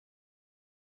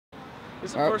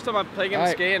This is the first time I'm playing in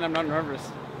skate and I'm not nervous.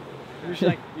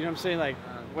 Usually, like, you know what I'm saying? Like,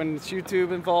 when it's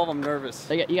YouTube involved, I'm nervous.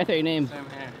 You got to say your name. Same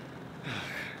here.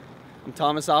 I'm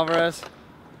Thomas Alvarez.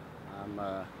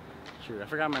 Shoot, I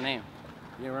forgot my name.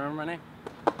 You remember my name?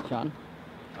 Shawn.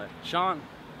 Shawn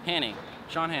Hanning.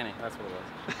 Shawn Hanning, that's what it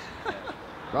was.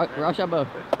 Yeah. Rochambeau.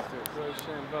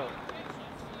 Rochambeau.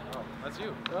 Oh, that's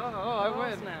you. Oh, I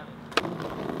win. Snap.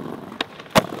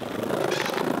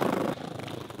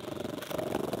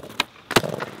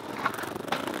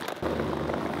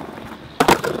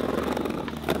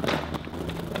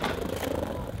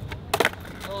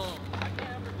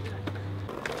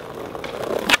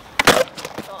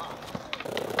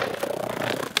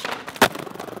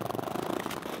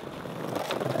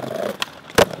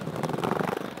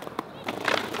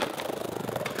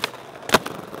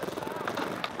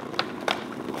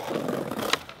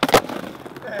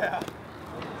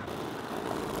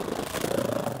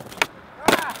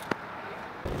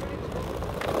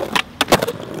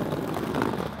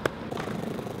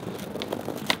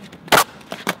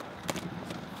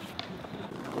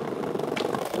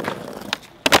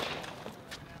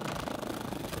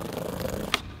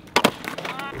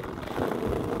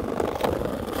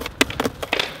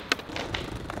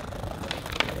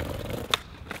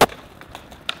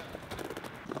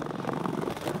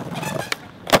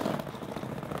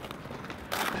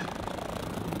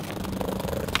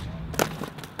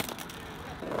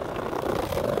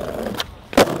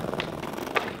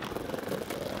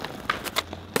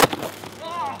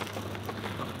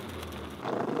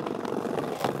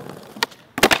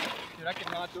 Dude, I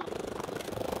cannot do it.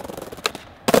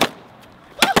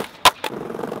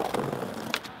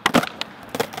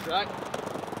 Right.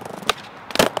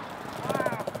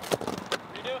 Wow.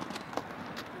 Redo.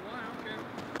 Okay.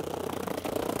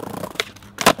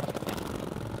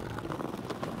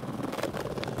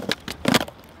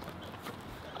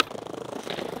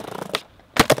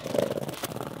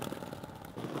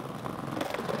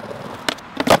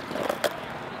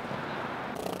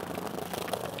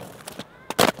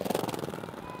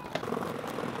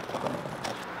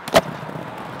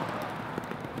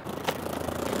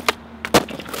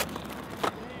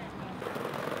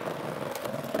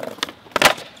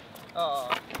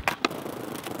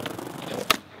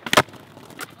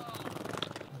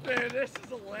 Man, this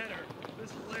is a ladder. This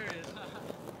is hilarious.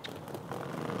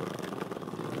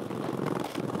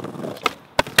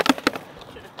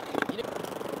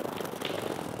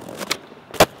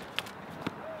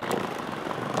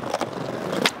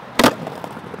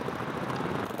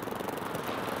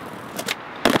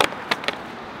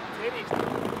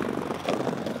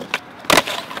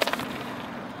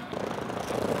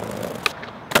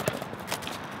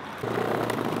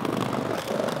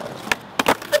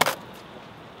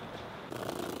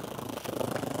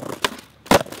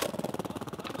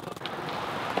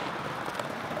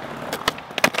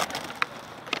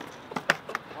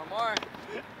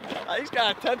 He's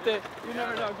got to attempt it. You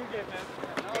never know. Good game,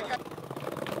 man.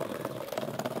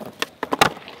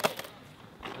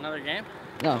 Another game?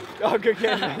 No. Oh, good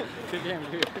game, man. Good game,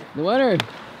 dude. The winner is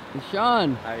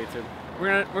Shawn. All right, YouTube.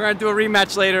 We're gonna do a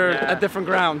rematch later at different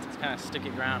ground. It's kind of sticky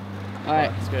ground. All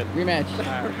right. It's good. Rematch. All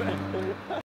right.